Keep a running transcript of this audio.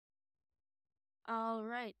All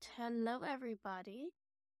right. Hello, everybody.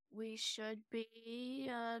 We should be,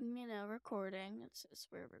 recording. It says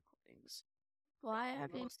we're recordings. Why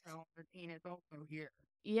have you? Routine is also here.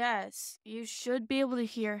 Yes, you should be able to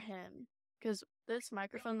hear him because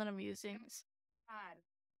God,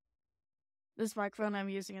 this microphone I'm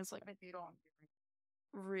using is like if you don't hear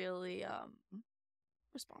me. really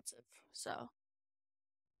responsive. So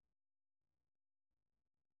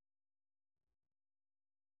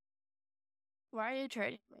why are you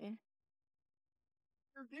trading me?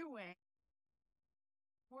 What you're doing,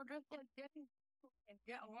 we're just like getting and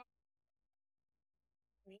get along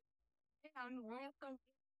with me. And we're also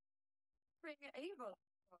bring Ava.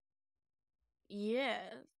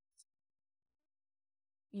 Yes.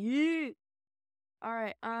 Yeah. All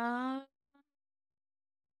right.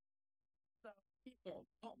 So people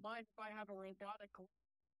don't mind if I have a robotic.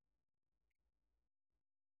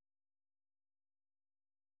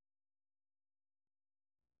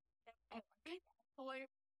 Like,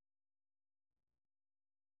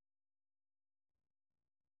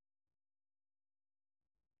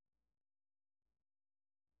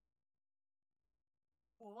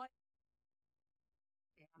 what?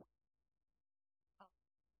 Yeah. Um,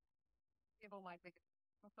 People might think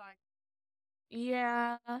it's like,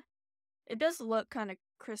 Yeah. It does look kind of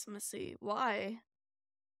Christmassy. Why?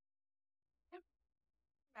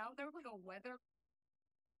 now there's like a weather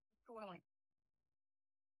going like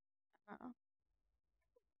Oh.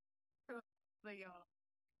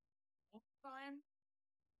 the sign.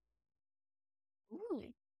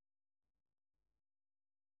 Ooh.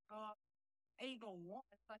 Uh, Ava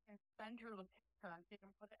wants, I can send her the picture and she can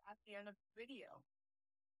put it at the end of the video.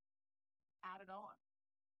 Add it on.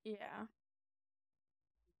 Yeah.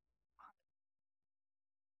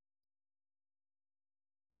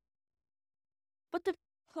 But the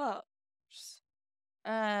pups.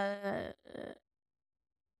 Uh.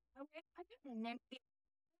 Okay, I just named it.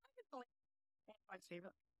 I just like one of my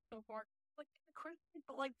favorite so far. Like the Christmas,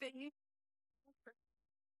 but like they use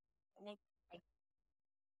like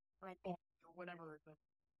right or whatever the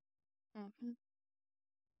Mhm.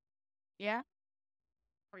 Yeah.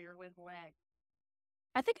 for your little leg.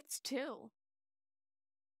 I think it's two.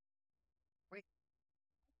 Wait,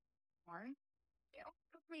 sorry. It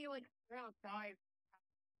took me like around 5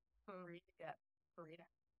 to read it. To read it.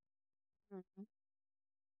 Mhm.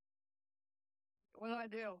 What do I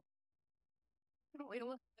do? I don't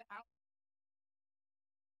listen to how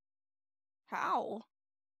How?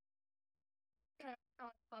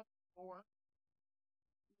 stuff for.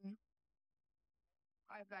 Mhm.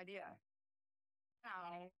 I have an idea.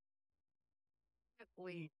 How?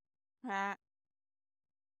 Please. Ha-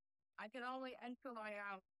 I can only enter my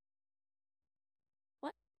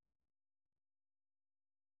What?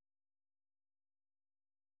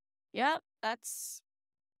 Yep, that's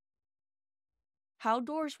how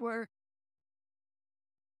doors work.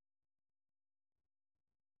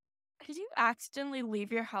 Did you accidentally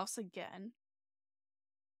leave your house again?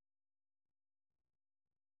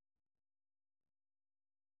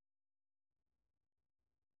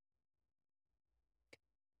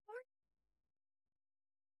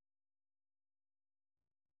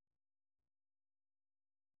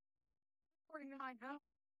 according to my house,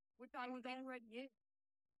 which I was already in.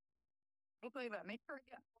 Okay, but make sure to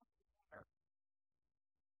get water.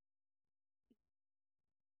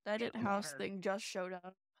 That Get didn't house water. thing just showed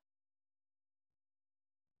up.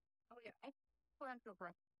 Oh yeah, I plan to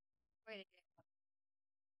break. Wait,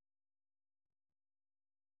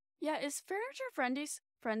 Yeah, is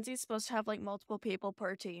Frenzy supposed to have like multiple people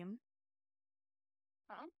per team?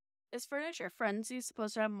 huh? Is Furniture Frenzy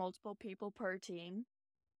supposed to have multiple people per team?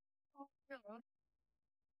 Oh yeah.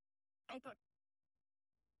 I thought.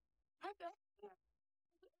 I thought.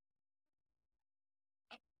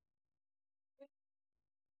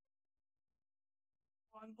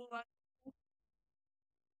 On blood.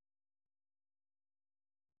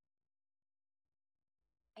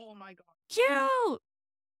 Oh my god. Cute!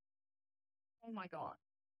 Oh my god.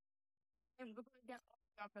 I'm going to get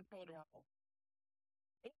off the photo.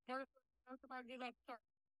 First about you that start.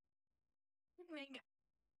 Name it.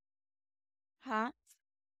 Huh?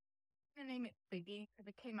 Name it Biggie because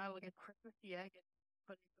it came out like a Christmas egg.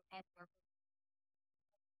 But it's a popular.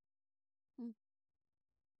 Hmm.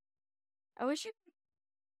 I wish you.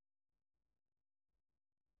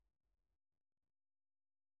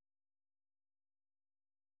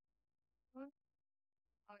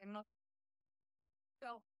 I'm not.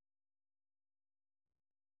 So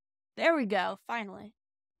There we go, finally.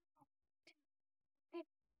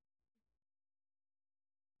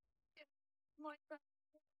 my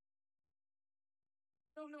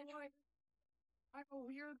don't know why. I'm a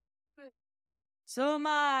weird thing. So am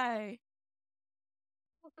I.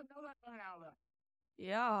 Supposed to know that by now, though.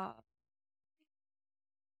 Yeah.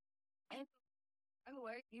 And by the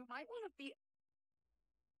way, you might want to be.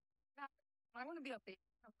 I want to be a big.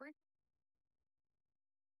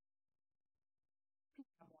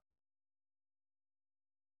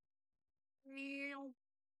 Real.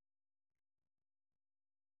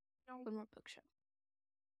 One more bookshelf.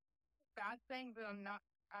 Bad thing that I'm not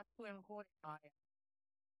actually recording my.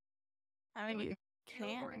 I mean, you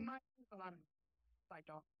can. But I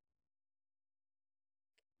don't.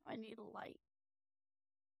 I need a light.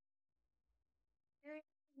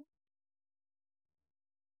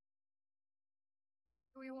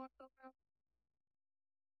 Do we want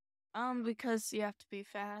something? Because you have to be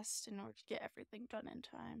fast in order to get everything done in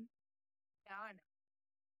time. Yeah, I know.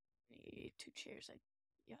 Need 2 chairs.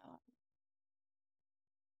 Yeah.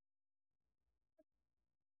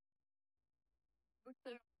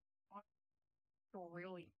 So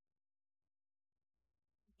really,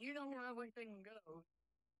 you know where everything goes.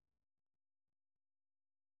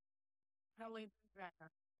 Telly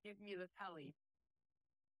better. Give me the telly.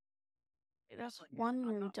 That's one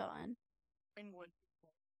room done. Penguin.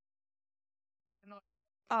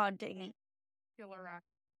 Aw, dang it. Killer act.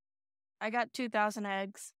 I got 2,000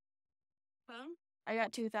 eggs. Huh? I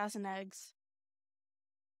got 2,000 eggs.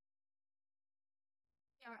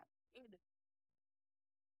 Yeah.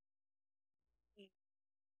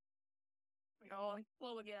 Oh,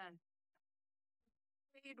 slow again.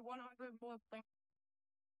 We need 100 more things.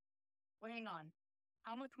 Wait, hang on.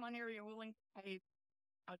 How much money are you willing to pay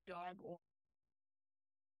a dog? Or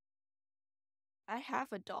I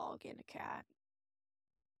have a dog and a cat.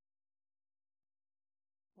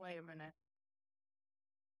 wait a minute.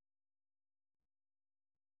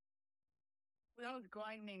 When I was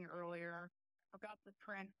grinding earlier, I forgot to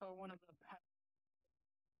transfer one of the pets.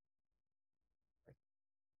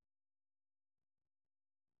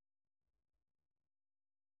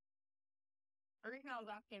 The reason I was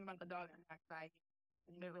asking about the dog and cat side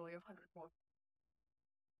is literally 100 more.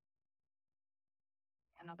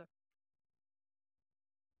 Another.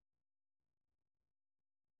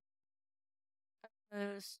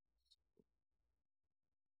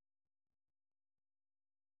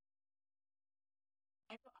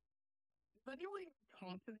 But you really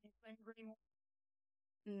talk to these things anymore.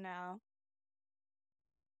 No.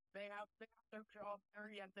 They have their job, or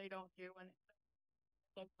yet they don't do, and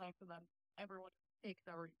it's time for them. Everyone takes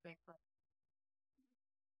everything from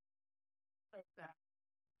that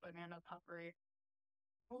banana puffery.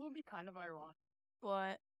 What would be kind of ironic?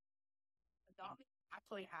 What? The dog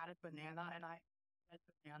actually had a banana, and I had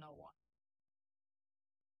banana one.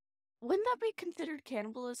 Wouldn't that be considered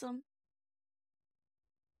cannibalism?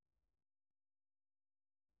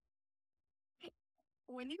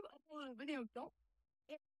 When you upload a video, don't.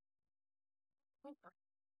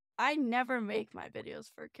 I never make my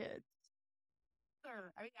videos for kids.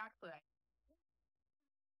 Sir, I mean, actually,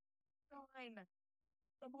 fine.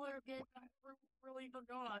 The blur game, I really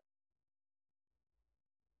forgot.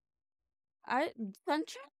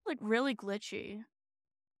 Sunshine's like really glitchy.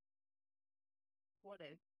 What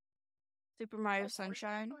is? Super Mario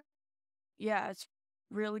Sunshine. Yeah, it's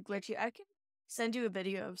really glitchy. I can send you a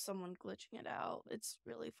video of someone glitching it out. It's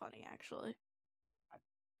really funny, actually.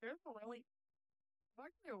 There's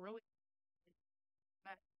actually a really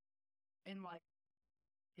in like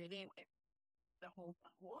getting the whole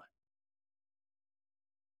what?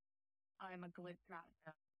 I'm a glitch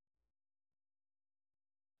master.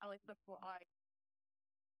 I like the fly.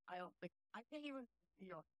 I don't think I can't even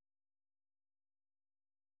feel.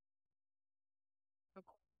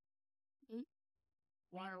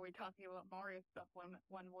 Why are we talking about Mario stuff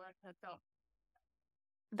when we're at that stuff?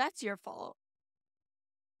 That's your fault.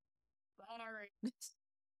 Sorry.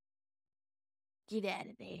 Get out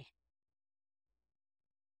of there.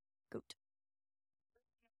 Goat.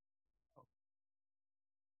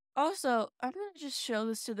 Also, I'm gonna just show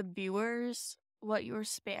this to the viewers, what you were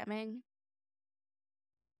spamming.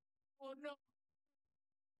 Oh no.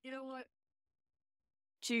 You know what?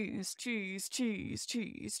 Cheese, cheese, cheese,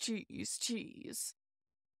 cheese, cheese, cheese.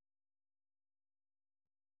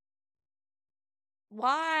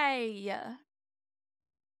 Why?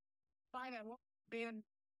 Fine, I won't ban.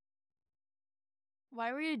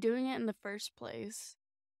 Why were you doing it in the first place?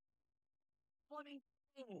 Funny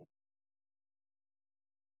thing.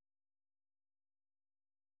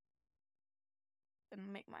 Gonna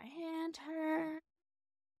make my hand hurt.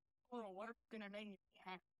 Oh, what's gonna make you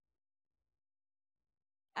happy?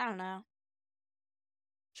 I don't know.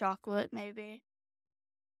 Chocolate, maybe.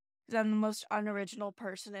 Because I'm the most unoriginal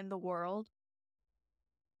person in the world.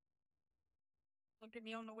 Look at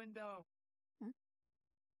me on the window. Hmm?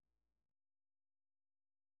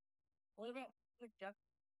 What about the Jeff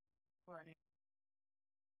party?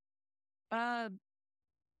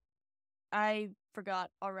 I forgot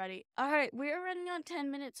already. Alright, we are running on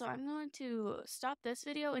 10 minutes, so I'm going to stop this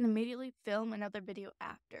video and immediately film another video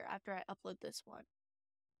after I upload this one.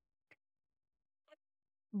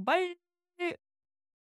 Bye!